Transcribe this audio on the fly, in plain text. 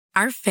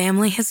Our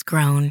family has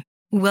grown.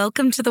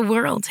 Welcome to the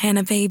world,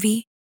 Hannah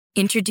baby.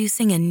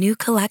 Introducing a new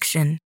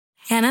collection,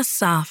 Hannah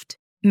Soft,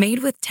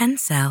 made with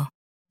Tencel.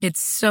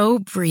 It's so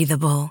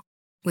breathable,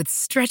 with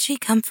stretchy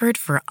comfort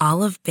for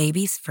all of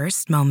baby's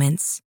first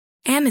moments.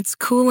 And it's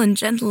cool and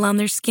gentle on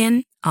their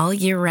skin all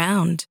year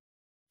round.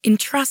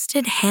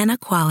 Entrusted Hannah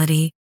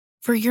quality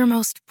for your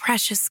most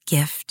precious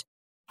gift.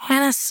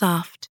 Hannah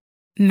Soft,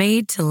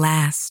 made to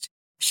last.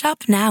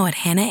 Shop now at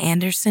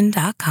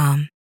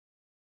hannahanderson.com.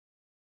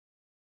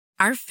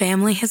 Our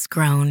family has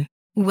grown.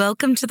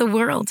 Welcome to the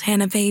world,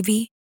 Hannah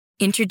baby.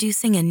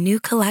 Introducing a new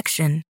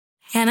collection,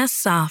 Hannah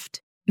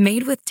Soft,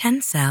 made with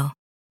Tencel.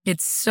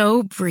 It's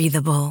so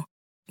breathable,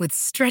 with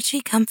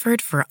stretchy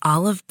comfort for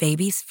all of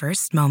baby's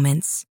first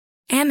moments.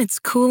 And it's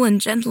cool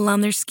and gentle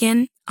on their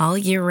skin all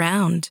year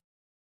round.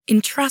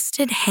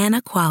 Entrusted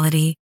Hannah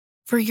quality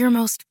for your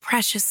most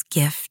precious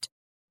gift.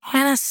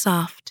 Hannah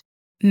Soft,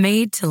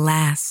 made to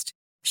last.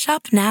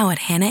 Shop now at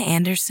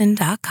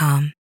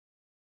hannahanderson.com.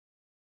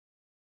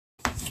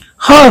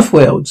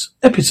 Halfworld,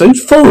 episode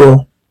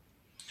 4.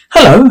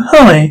 Hello,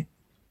 hi.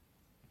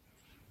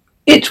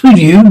 It's with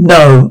you?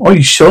 No. Are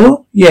you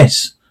sure?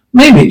 Yes.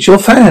 Maybe it's your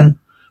fan.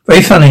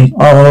 Very funny.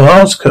 I'll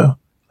ask her.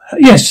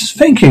 Yes,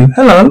 thank you.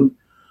 Hello.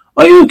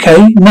 Are you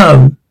okay?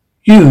 No.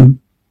 You.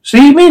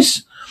 See,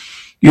 miss?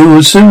 You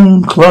will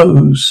soon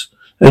close.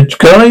 The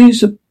guys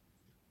have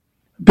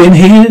been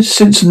here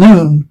since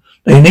noon.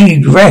 They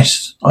need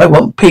rest. I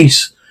want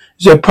peace.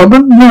 Is there a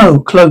problem? No.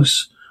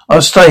 Close.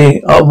 I'll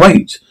stay. I'll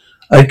wait.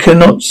 I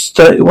cannot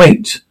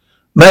wait.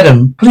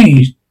 Madam,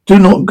 please do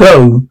not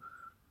go.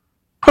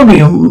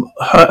 Probably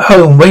at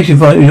home waiting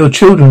for your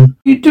children. What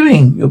are you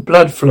doing? Your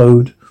blood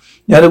flowed.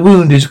 Now the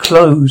wound is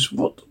closed.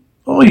 What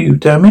are you,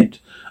 damn it?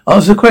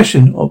 Answer the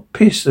question or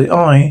pierce the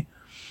eye.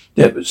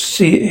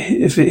 See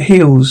if it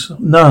heals.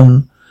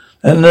 None.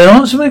 And then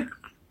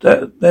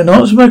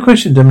answer my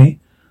question,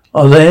 dummy.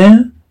 Are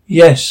there?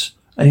 Yes.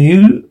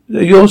 And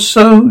you're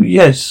so?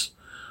 Yes.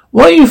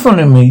 Why are you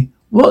following me?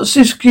 What's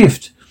this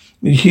gift?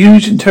 With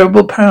huge and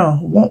terrible power.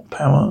 What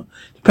power?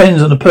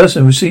 Depends on the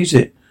person who receives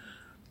it.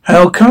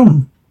 How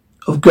come?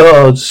 Of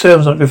gods.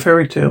 Sounds like a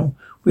fairy tale.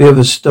 We have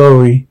a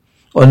story.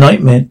 Or a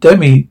nightmare.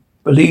 Demi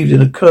believed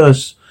in a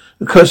curse.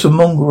 The curse of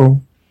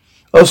mongrel.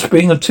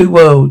 Offspring of two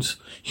worlds.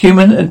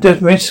 Human and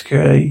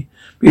domesticate.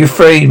 Be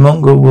afraid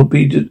mongrel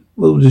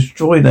will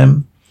destroy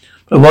them.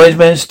 But a wise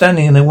man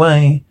standing in their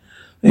way.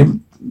 They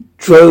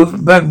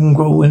drove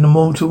mongrel in the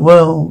mortal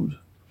world.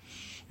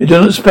 They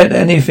do not expect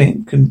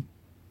anything can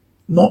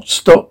not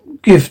stop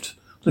gift.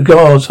 The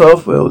gods,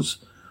 Halfworlds.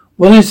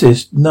 What is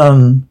this?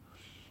 None.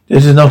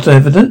 This is not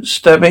evidence.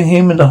 Stabbing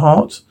him in the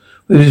heart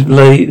with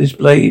this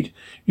blade.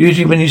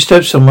 Usually when you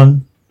stab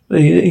someone,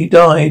 he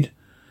died.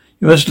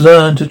 You must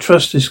learn to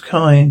trust this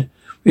kind.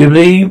 We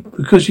believe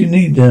because you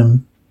need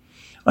them.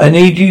 I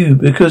need you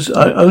because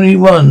I'm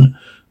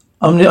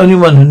the only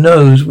one who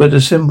knows where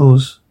the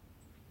symbols.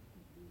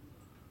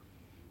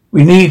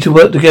 We need to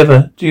work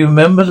together. Do you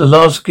remember the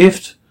last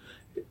gift?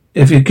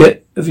 If you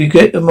get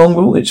a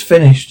mongrel, it's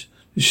finished.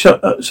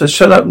 So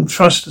shut up and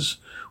trust us.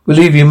 We'll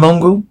leave you,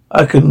 mongrel.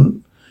 I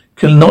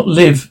cannot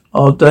live.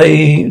 Our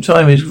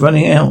time is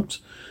running out.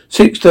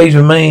 6 days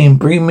remain.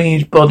 Bring me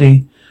his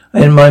body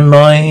and my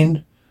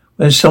mind.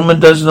 When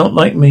someone does not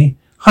like me,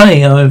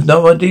 honey, I have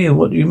no idea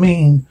what you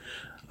mean.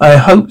 I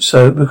hope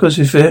so, because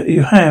if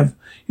you have,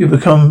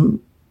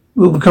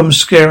 will become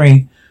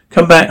scary.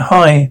 Come back,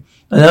 hi.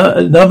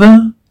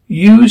 Another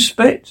you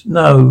respect?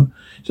 No.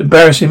 It's an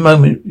embarrassing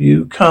moment.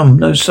 You come.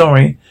 No,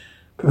 sorry.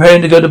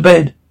 Preparing to go to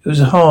bed. It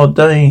was a hard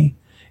day.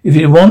 If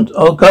you want,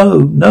 I'll go.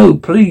 No,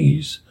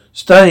 please.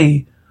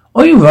 Stay.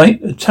 Are you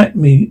right? Attack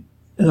me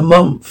in a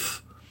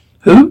month.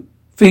 Who?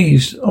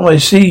 Thieves. Oh, I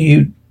see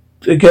you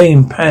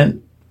again.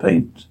 Paint.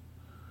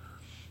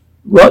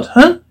 What?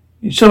 Huh?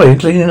 Sorry,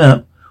 cleaning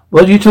up.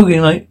 What are you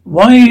talking like?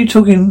 Why are you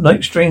talking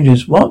like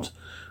strangers? What?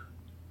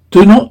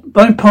 Do not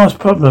bypass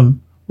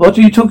problem. What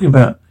are you talking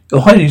about? You're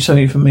hiding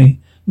something from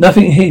me.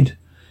 Nothing hid.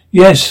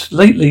 Yes,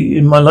 lately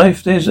in my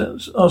life there's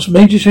some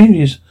major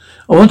changes.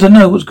 I want to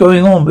know what's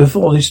going on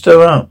before they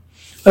stir up.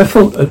 I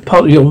thought a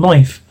part of your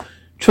life.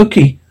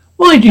 Chucky,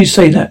 why do you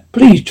say that?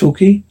 Please,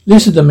 Chucky,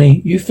 listen to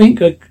me. You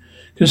think I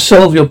can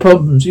solve your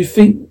problems. You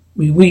think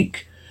me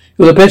weak.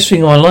 You're the best thing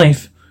in my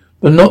life,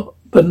 but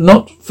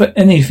not for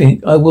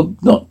anything. I will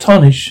not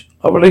tarnish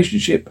our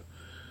relationship.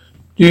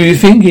 Do you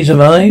think he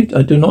survived?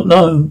 I do not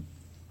know.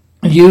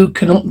 You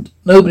cannot,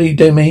 nobody,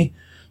 Demi,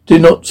 do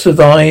not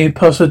survive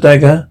past a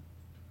dagger.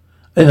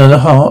 Another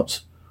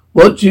heart.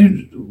 What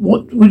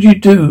would you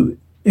do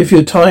if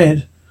you're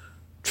tried?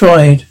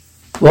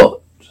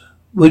 What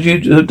would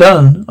you have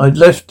done? I'd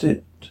left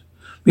it.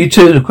 Me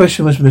too. The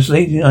question was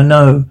misleading. I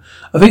know.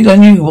 I think I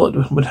knew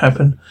what would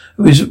happen.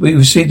 We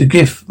received the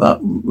gift, but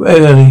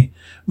early.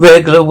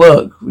 Regular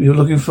work you're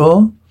looking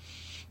for?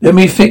 Let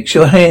me fix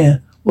your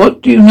hair.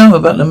 What do you know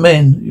about the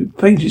men? You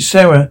painted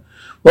Sarah.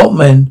 What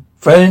men?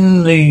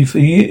 Friendly for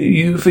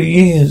you for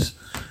years.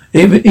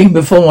 Even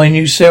before I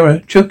knew Sarah.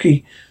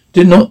 Chucky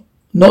did not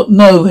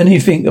know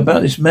anything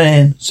about this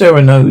man.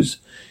 Sarah knows.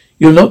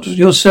 You're not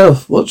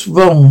yourself. What's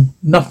wrong?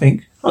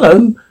 Nothing.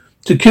 Hello.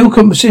 To kill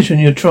competition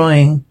you're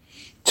trying.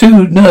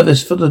 Too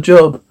nervous for the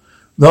job.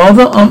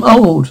 Rather, I'm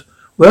old.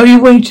 Where are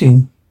you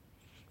waiting?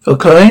 For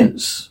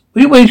clients?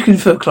 Are you waiting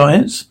for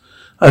clients?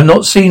 I've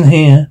not seen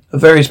here.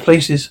 At various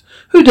places.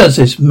 Who does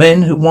this?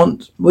 Men who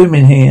want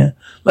women here.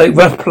 Like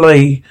rough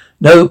play.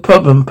 No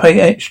problem. Pay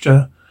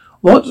extra.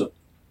 What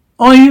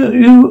are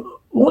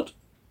what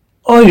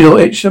are your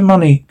extra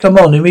money? Come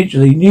on,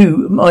 immediately.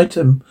 New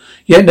item.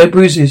 Yet no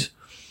bruises.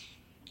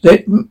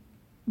 You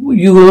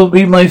will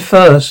be my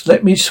first.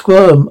 Let me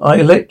squirm.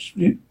 I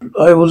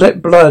will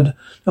let blood.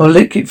 I will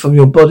lick it from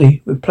your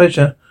body with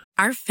pleasure.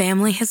 Our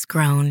family has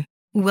grown.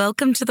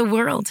 Welcome to the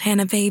world,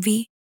 Hannah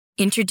baby.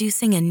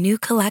 Introducing a new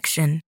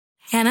collection,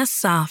 Hannah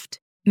Soft,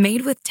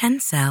 made with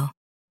Tencel.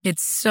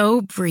 It's so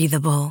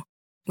breathable,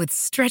 with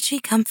stretchy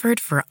comfort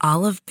for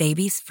all of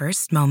baby's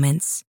first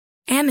moments.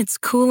 And it's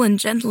cool and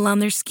gentle on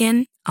their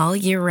skin all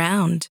year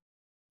round.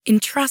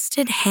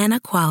 Entrusted Hannah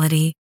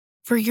quality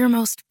for your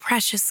most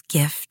precious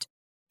gift.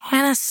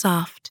 Hannah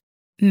Soft,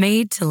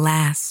 made to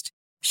last.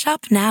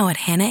 Shop now at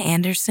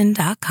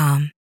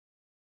hannahanderson.com.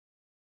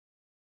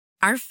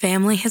 Our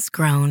family has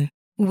grown.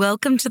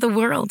 Welcome to the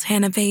world,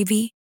 Hannah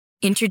baby.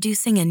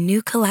 Introducing a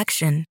new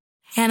collection,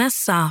 Hannah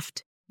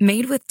Soft,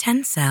 made with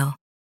Tencel.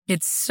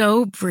 It's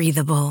so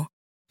breathable,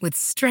 with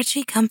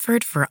stretchy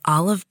comfort for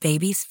all of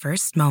baby's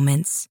first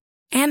moments.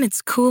 And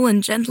it's cool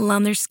and gentle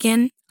on their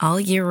skin all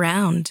year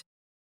round.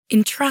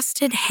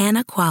 Entrusted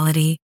Hannah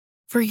quality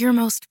for your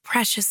most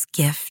precious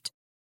gift.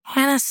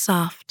 Hannah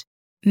Soft,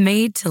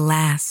 made to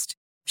last.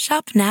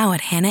 Shop now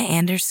at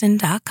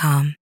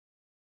hannahanderson.com.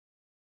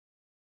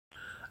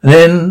 And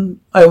then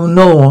I will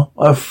gnaw,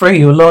 I'll fray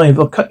you alive,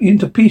 I'll cut you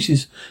into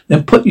pieces,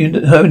 then put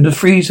her in the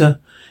freezer.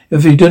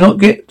 If you do not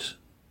get,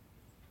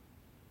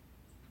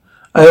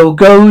 I will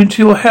go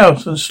into your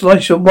house and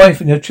slice your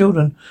wife and your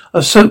children.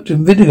 I've soaked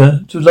in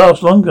vinegar to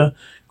last longer.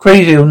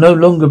 Crazy will no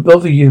longer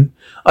bother you.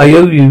 I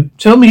owe you.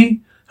 Tell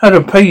me how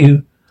to pay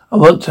you. I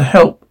want to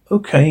help.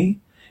 Okay.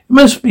 It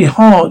must be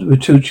hard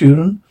with 2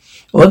 children.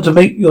 I want to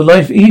make your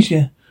life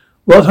easier.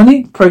 What,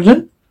 honey?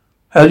 Pregnant?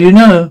 How do you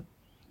know?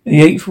 In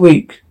the 8th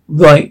week.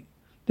 Right.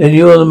 Then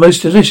you are the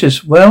most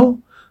delicious. Well,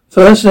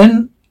 first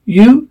then,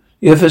 the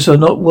efforts are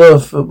not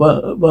worth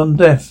one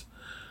death.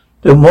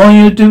 Then why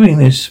are you doing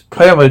this?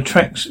 Power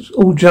attracts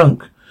all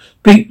junk.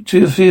 Speak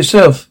for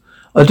yourself.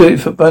 I do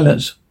it for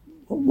balance.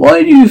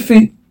 Why do you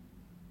think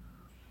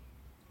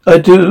I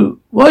do?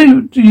 Why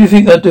do you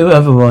think I do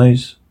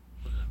otherwise?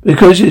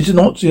 Because it's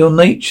not your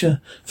nature.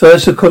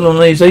 First, the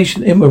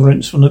colonization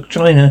immigrants from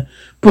China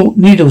brought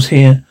needles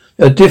here.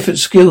 There are different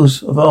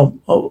skills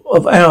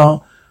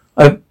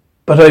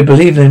but I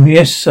believe them.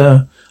 Yes,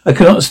 sir. I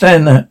cannot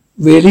stand that.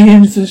 Really,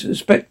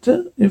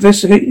 investigator?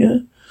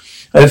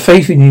 I have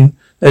faith in you.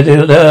 They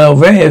are a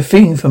rare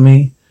thing for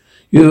me.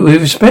 You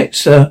respect,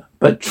 sir,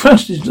 but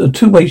trust is a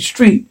two-way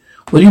street.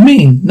 What do you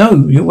mean?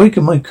 No, you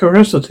awaken my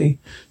curiosity.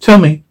 Tell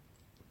me,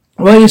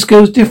 why this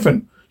girl's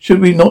different? Should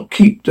we not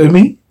keep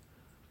doing?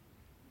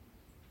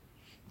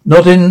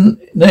 Not in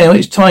now.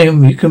 It's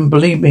time. You can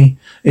believe me.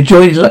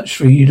 Enjoy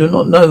luxury. You do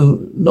not know.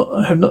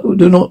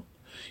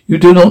 You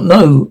do not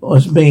know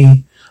as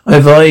me. I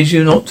advise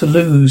you not to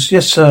lose.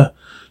 Yes, sir.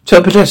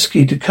 Tell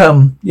Podolsky to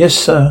come. Yes,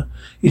 sir.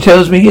 He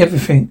tells me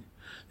everything.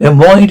 Then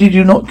why did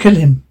you not kill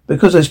him?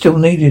 Because I still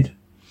needed.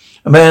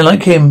 A man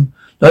like him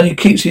not only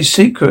keeps his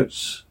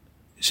secrets,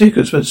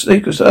 but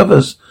secrets to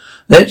others.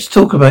 Let's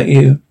talk about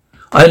you.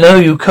 I know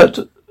you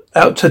cut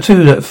out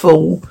tattoo that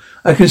fool.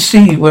 I can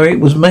see where it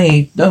was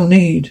made. No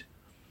need.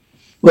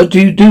 What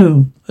do you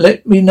do?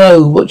 Let me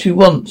know what you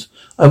want.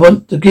 I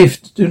want the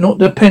gift. Do not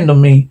depend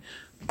on me,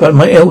 but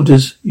my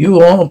elders.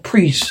 You are a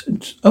priest.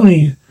 It's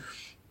only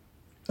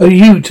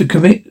you to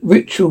commit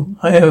ritual.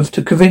 I have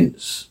to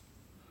convince.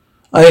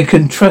 I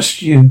can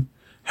trust you.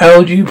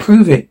 How do you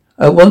prove it?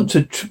 I want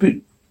to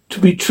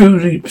be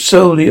truly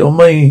solely on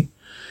me.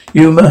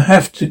 You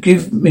have to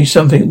give me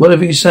something.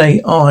 Whatever you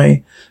say,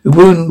 the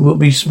wound will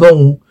be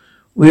small.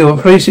 We will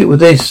replace it with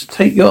this.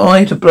 Take your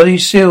eye to bloody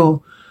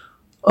seal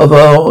of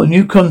our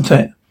new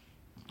contract.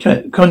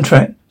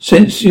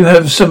 Since you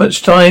have so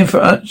much time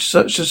for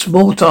such a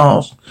small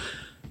task,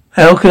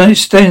 how can I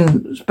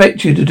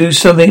expect you to do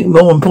something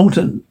more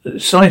important?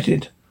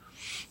 Excited.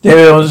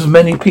 There are as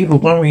many people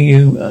worry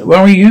you.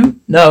 Worry you?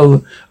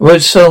 No. A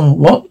red song.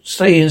 What?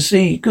 Stay and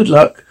see. Good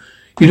luck.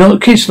 You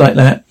don't kiss like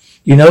that.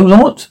 You know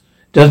what?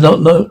 It does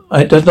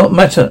not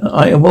matter.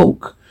 I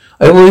awoke.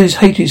 I always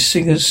hated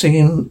singers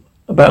singing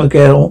about a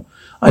girl.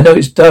 I know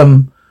it's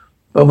dumb,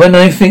 but when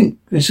I think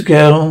this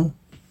girl,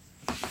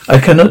 I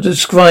cannot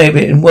describe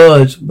it in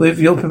words. With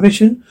your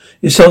permission,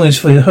 this song is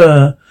for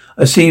her.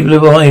 I see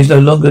blue eyes no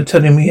longer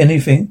telling me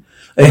anything.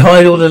 They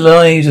hide all the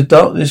lies of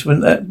darkness when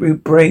that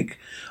break.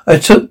 I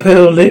took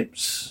pale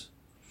lips.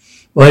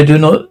 Why do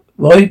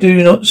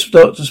you not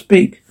start to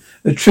speak?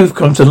 The truth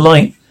comes to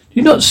light. Do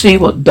you not see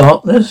what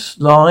darkness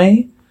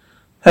lie?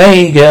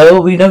 Hey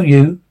girl, we know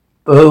you.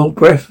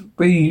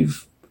 Breathe,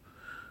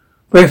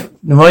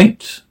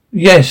 right?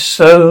 Yes,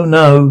 so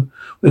no.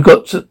 We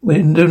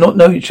do not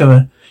know each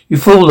other. You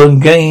fall on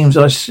games.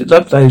 I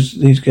love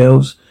these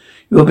girls.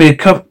 You will be a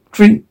cup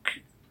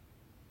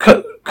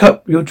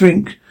your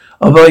drink.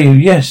 I'll buy you.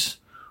 Yes.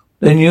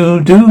 Then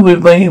you do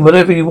with me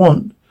whatever you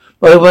want.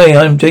 By the way,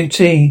 I'm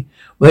JT.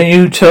 When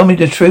you tell me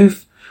the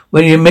truth,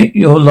 when you admit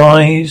your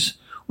lies,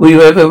 will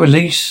you ever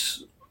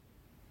release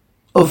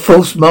of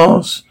false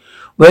masks?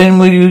 When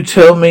will you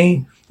tell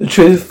me the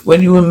truth?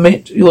 When you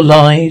admit your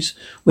lies,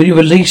 will you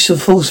release the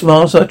false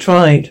masks? I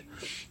tried.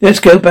 Let's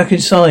go back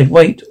inside.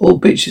 Wait, all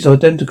bitches are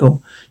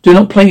identical. Do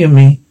not play with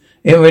me.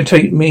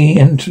 Irritate me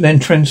and then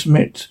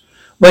transmit.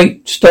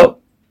 Wait, stop.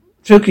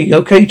 Chucky,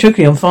 okay,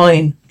 Chucky, I'm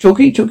fine.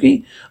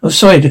 Chucky, I'm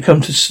sorry to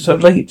come to so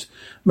late.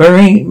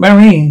 Marine,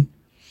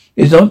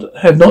 we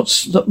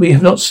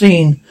have not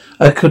seen.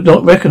 I could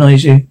not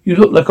recognize you. You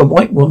look like a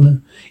white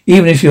woman,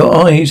 even if your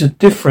eyes are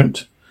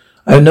different.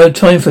 I have no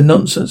time for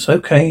nonsense.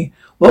 Okay,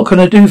 what can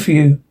I do for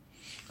you?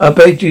 I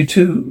begged you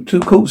two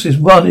corpses.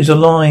 One is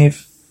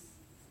alive.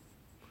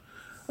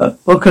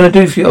 What can I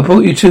do for you? I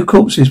brought you two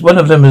corpses. One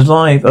of them is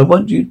alive. I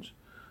want you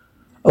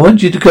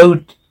to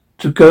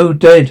go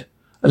dead.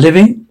 A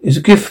living is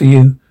a gift for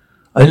you.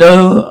 I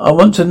know. I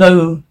want to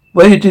know,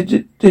 where did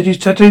you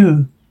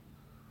tattoo?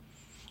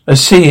 I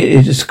see it.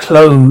 It is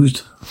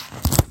closed.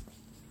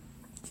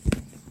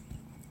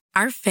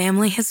 Our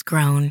family has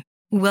grown.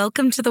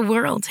 Welcome to the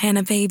world,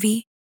 Hannah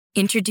baby.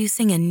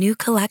 Introducing a new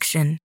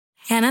collection,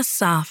 Hannah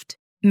Soft,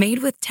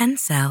 made with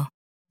Tencel.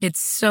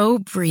 It's so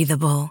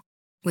breathable,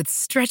 with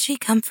stretchy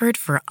comfort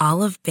for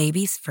all of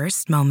baby's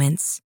first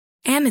moments.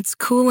 And it's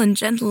cool and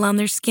gentle on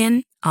their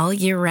skin all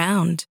year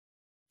round.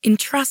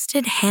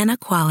 Entrusted Hannah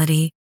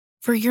quality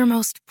for your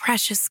most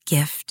precious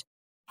gift.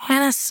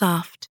 Hannah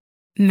Soft,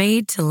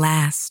 made to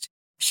last.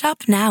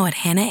 Shop now at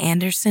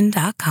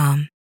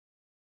hannahanderson.com.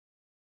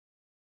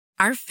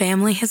 Our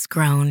family has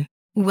grown.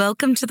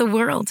 Welcome to the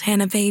world,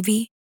 Hannah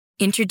baby.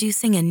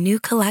 Introducing a new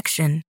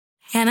collection,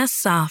 Hannah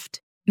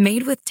Soft,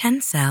 made with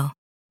Tencel.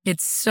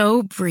 It's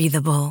so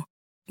breathable,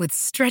 with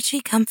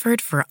stretchy comfort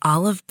for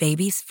all of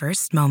baby's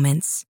first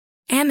moments.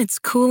 And it's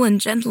cool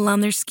and gentle on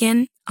their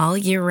skin all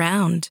year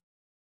round.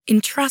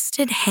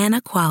 Entrusted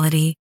Hannah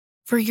quality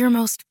for your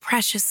most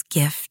precious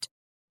gift.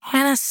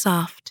 Hannah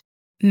Soft,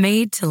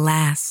 made to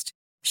last.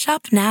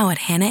 Shop now at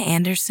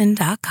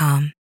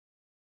hannahanderson.com.